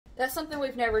That's something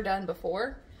we've never done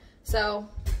before. So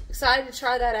excited to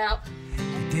try that out.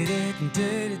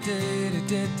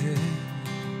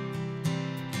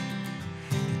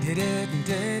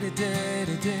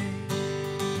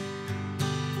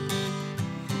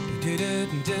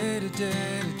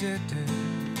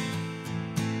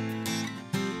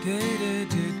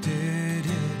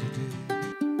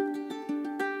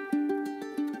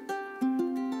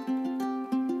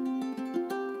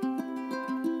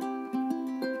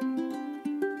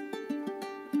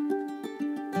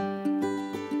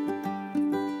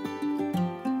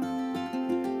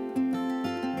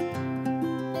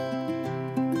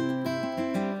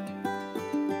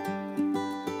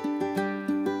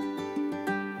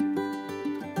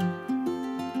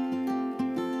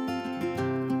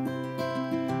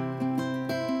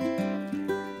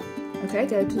 Okay,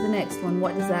 go to the next one.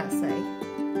 What does that say?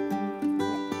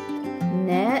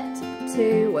 Net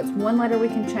to, what's one letter we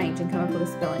can change and come up with a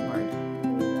spelling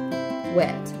word?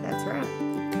 Wet, that's right.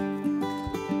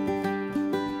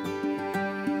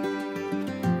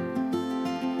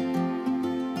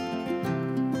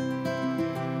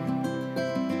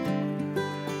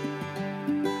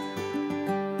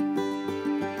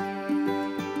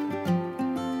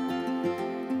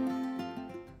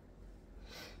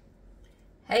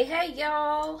 Hey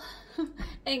y'all,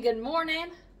 and good morning.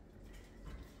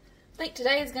 I think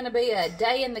today is going to be a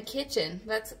day in the kitchen.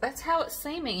 That's how it's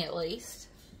seeming, at least.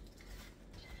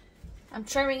 I'm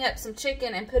trimming up some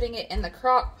chicken and putting it in the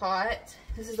crock pot.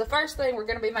 This is the first thing we're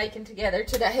going to be making together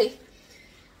today.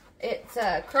 It's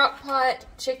a crock pot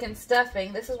chicken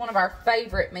stuffing. This is one of our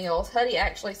favorite meals. Huddy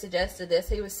actually suggested this.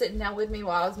 He was sitting down with me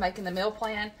while I was making the meal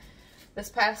plan this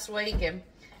past week, and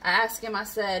I asked him, I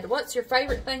said, what's your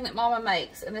favorite thing that Mama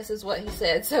makes? And this is what he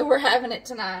said. So we're having it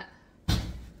tonight.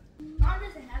 Mom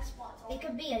doesn't have spots on it. It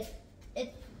could be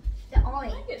the only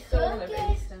cookies.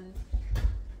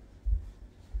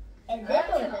 And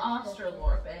That's an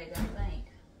Australorp egg, I think.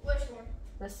 Which one?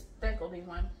 The speckledy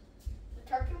one.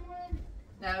 The turkey one?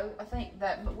 No, I think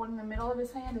that one in the middle of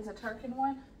his hand is a turkin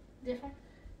one. This one?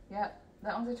 Yep,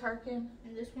 that one's a turkin.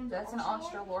 And this one's That's an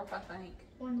Australorp, I think.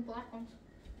 One of the black ones.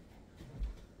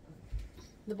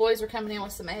 The boys are coming in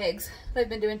with some eggs. They've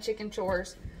been doing chicken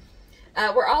chores.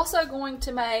 We're also going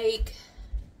to make,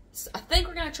 I think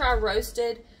we're going to try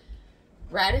roasted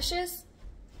radishes.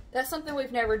 That's something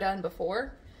we've never done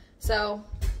before. So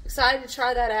excited to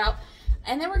try that out.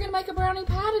 And then we're going to make a brownie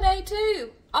pie today too.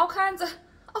 All kinds of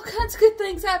good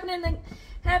things happening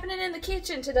in the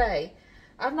kitchen today.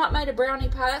 I've not made a brownie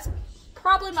pie. That's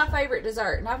probably my favorite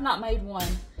dessert, and I've not made one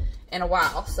in a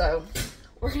while. So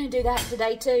we're going to do that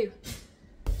today too.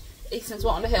 Easton's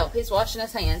wanting to help. He's washing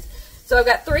his hands. So I've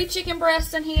got 3 chicken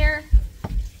breasts in here,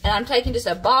 and I'm taking just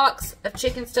a box of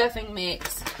chicken stuffing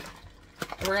mix.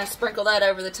 We're going to sprinkle that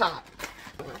over the top.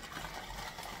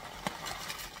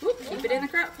 Whoop, keep it in the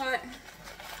crock pot.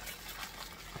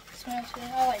 Smells good.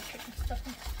 I like chicken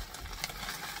stuffing.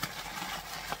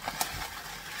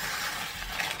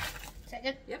 Is that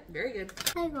good? Yep, very good.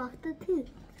 I lost the tooth.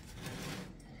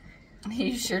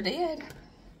 You sure did.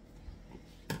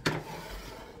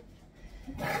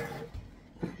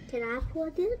 Can I pour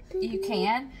this? You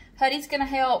can. Huddy's going to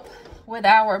help with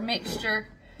our mixture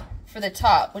for the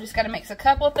top. We just got to mix a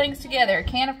couple of things together. A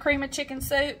can of cream of chicken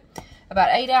soup, about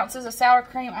 8 ounces of sour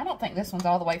cream. I don't think this one's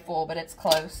all the way full, but it's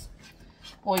close.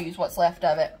 We'll use what's left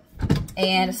of it.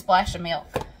 And a splash of milk.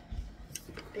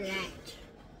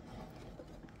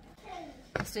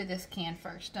 Let's do this can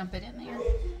first. Dump it in there.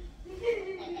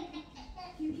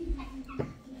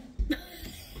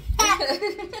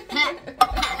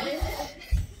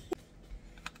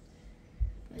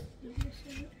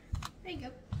 There you go.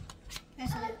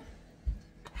 That's it.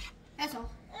 That's all.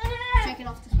 Check it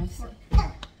off Let me this see.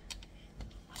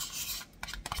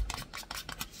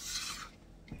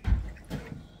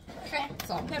 Okay,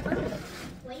 salt and pepper.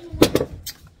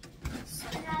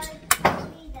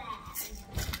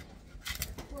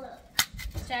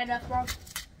 Stand up, bro.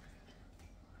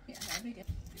 Yeah, that'd be good.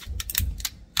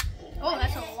 Oh,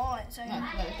 that's a lot. So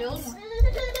Let it build.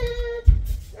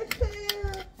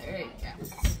 There you go.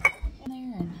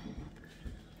 There.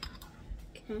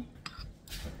 okay.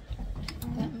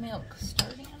 That milk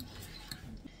stirred in.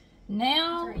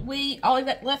 Now all we've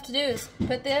got left to do is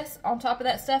put this on top of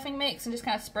that stuffing mix and just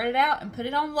kind of spread it out and put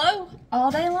it on low all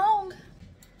day long.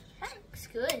 That looks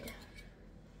good.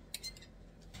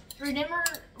 Remember,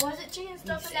 was it chicken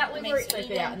stuffing that we Let me were scrape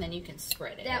eating? it out and then you can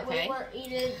spread it. That okay? we were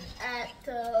eating at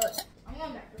the. I'm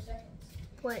going back for a second.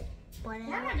 What?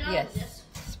 Yes.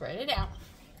 Spread it out.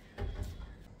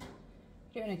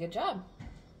 Doing a good job.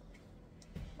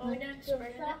 What we doing?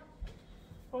 Spread it out.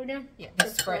 What are we doing? Yeah,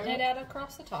 just spreading it out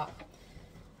across the top.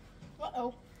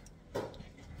 Uh-oh.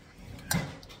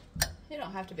 It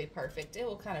don't have to be perfect. It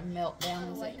will kind of melt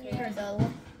down as it Here's cooks. the other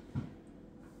one.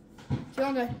 Do you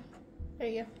want to? There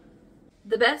you go.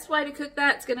 The best way to cook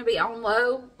that is going to be on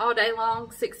low all day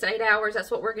long, 6 to 8 hours. That's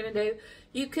what we're going to do.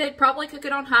 You could probably cook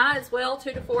it on high as well,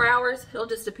 2 to 4 hours. It'll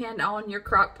just depend on your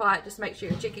crock pot. Just make sure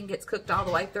your chicken gets cooked all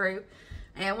the way through.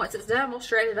 And once it's done, we'll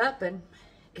shred it up and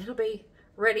it'll be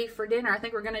ready for dinner. I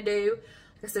think we're going to do,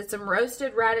 like I said, some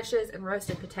roasted radishes and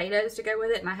roasted potatoes to go with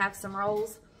it. And I have some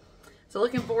rolls. So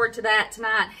looking forward to that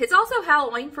tonight. It's also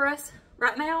Halloween for us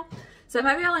right now. So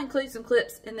maybe I'll include some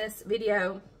clips in this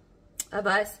video of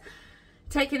us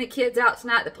taking the kids out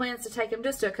tonight. The plan's to take them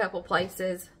just to a couple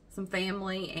places, some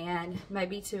family, and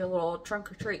maybe to a little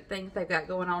trunk or treat thing they've got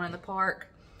going on in the park.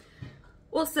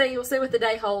 We'll see. We'll see what the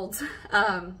day holds.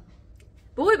 But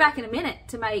we'll be back in a minute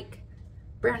to make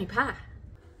brownie pie.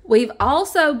 We've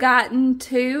also gotten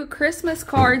 2 Christmas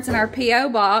cards in our P.O.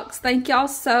 box. Thank y'all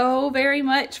so very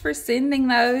much for sending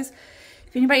those.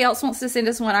 If anybody else wants to send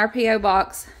us one, our P.O.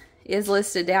 box is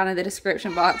listed down in the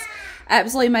description box.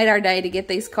 Absolutely made our day to get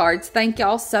these cards. Thank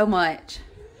y'all so much.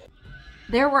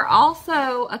 There were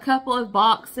also a couple of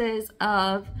boxes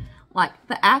of like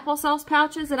the applesauce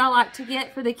pouches that I like to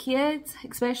get for the kids,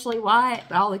 especially Wyatt,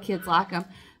 but all the kids like them.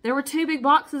 There were 2 big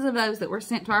boxes of those that were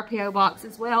sent to our P.O. box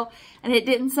as well, and it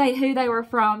didn't say who they were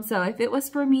from, so if it was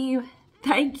from you,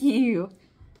 thank you.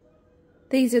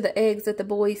 These are the eggs that the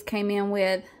boys came in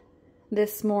with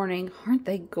this morning. Aren't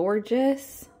they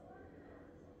gorgeous?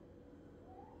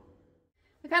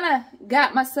 I kind of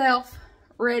got myself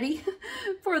ready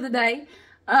for the day.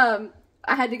 I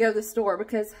had to go to the store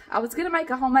because I was going to make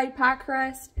a homemade pie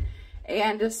crust,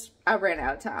 and I ran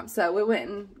out of time, so we went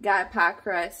and got a pie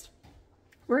crust.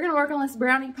 We're going to work on this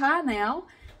brownie pie now,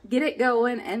 get it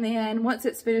going, and then once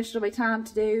it's finished, it'll be time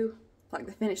to do like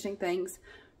the finishing things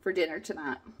for dinner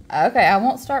tonight. Okay, I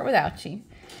won't start without you.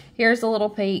 Here's a little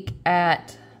peek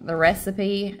at the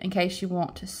recipe in case you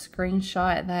want to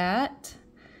screenshot that.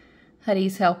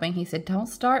 Huddy's helping. He said, don't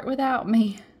start without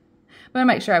me. I'm going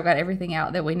to make sure I've got everything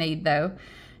out that we need, though.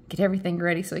 Get everything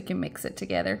ready so we can mix it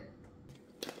together.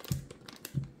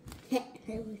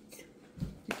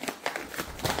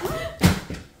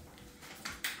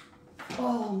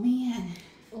 Oh, man.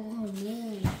 Oh,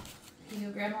 man. Can you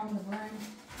go grab on the broom?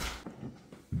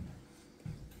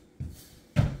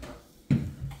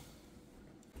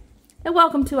 And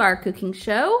welcome to our cooking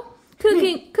show.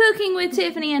 Cooking with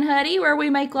Tiffany and Huddy, where we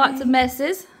make lots of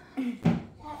messes.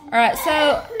 Alright,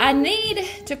 so I need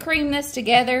to cream this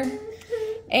together.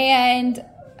 And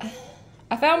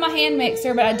I found my hand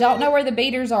mixer, but I don't know where the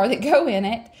beaters are that go in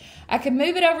it. I could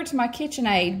move it over to my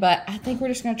KitchenAid, but I think we're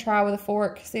just going to try with a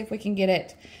fork, see if we can get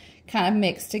it kind of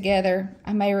mixed together.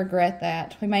 I may regret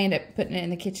that. We may end up putting it in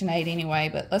the KitchenAid anyway,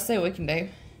 but let's see what we can do.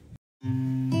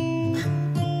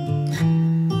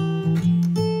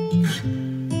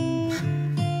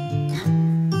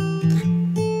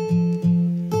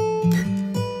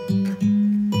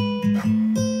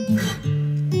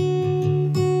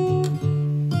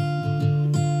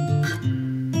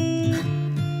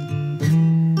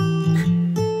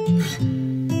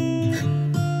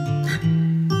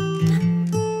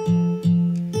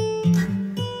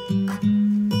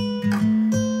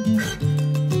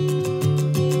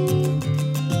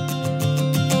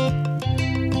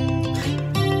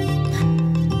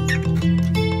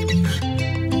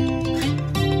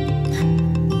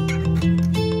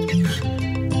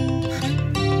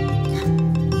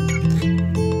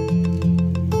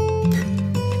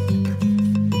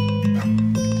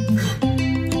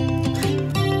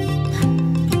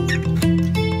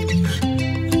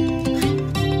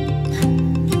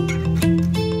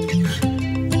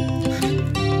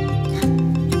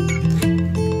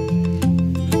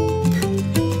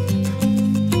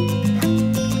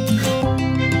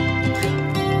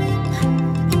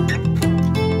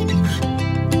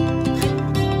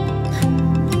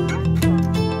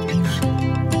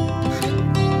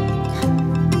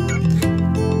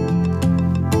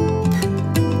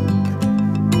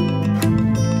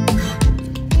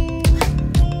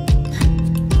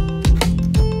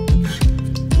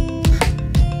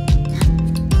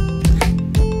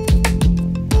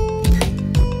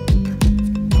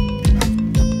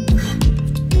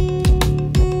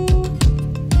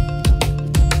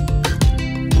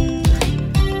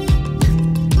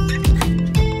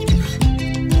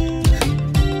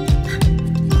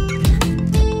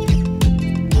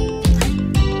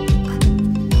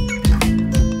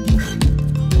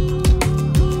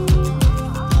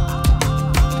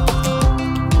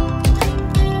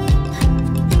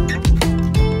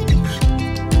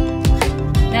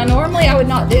 Now normally I would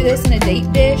not do this in a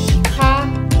deep dish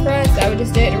pie crust. I would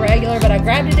just do it in a regular, but I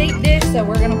grabbed a deep dish, so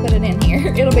we're gonna put it in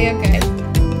here. It'll be okay.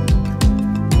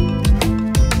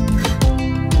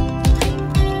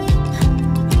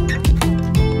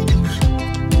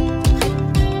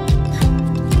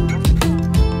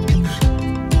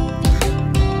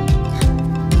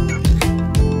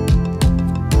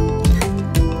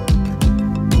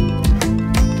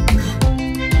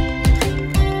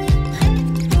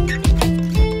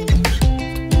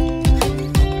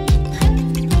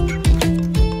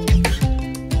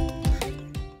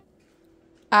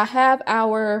 I have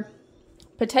our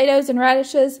potatoes and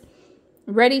radishes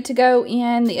ready to go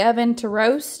in the oven to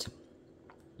roast.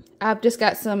 I've just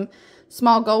got some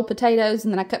small gold potatoes,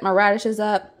 and then I cut my radishes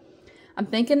up. I'm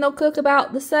thinking they'll cook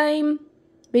about the same,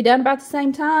 be done about the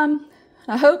same time.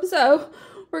 I hope so.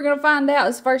 We're going to find out.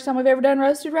 It's the first time we've ever done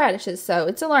roasted radishes, so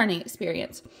it's a learning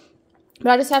experience.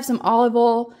 But I just have some olive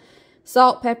oil,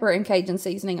 salt, pepper, and Cajun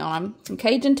seasoning on them. Some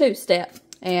Cajun two-step.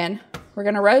 And we're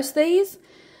going to roast these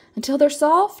until they're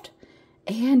soft,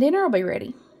 and dinner will be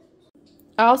ready.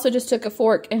 I also just took a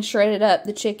fork and shredded up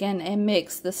the chicken and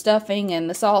mixed the stuffing and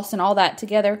the sauce and all that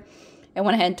together, and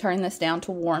went ahead and turned this down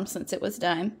to warm since it was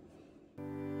done.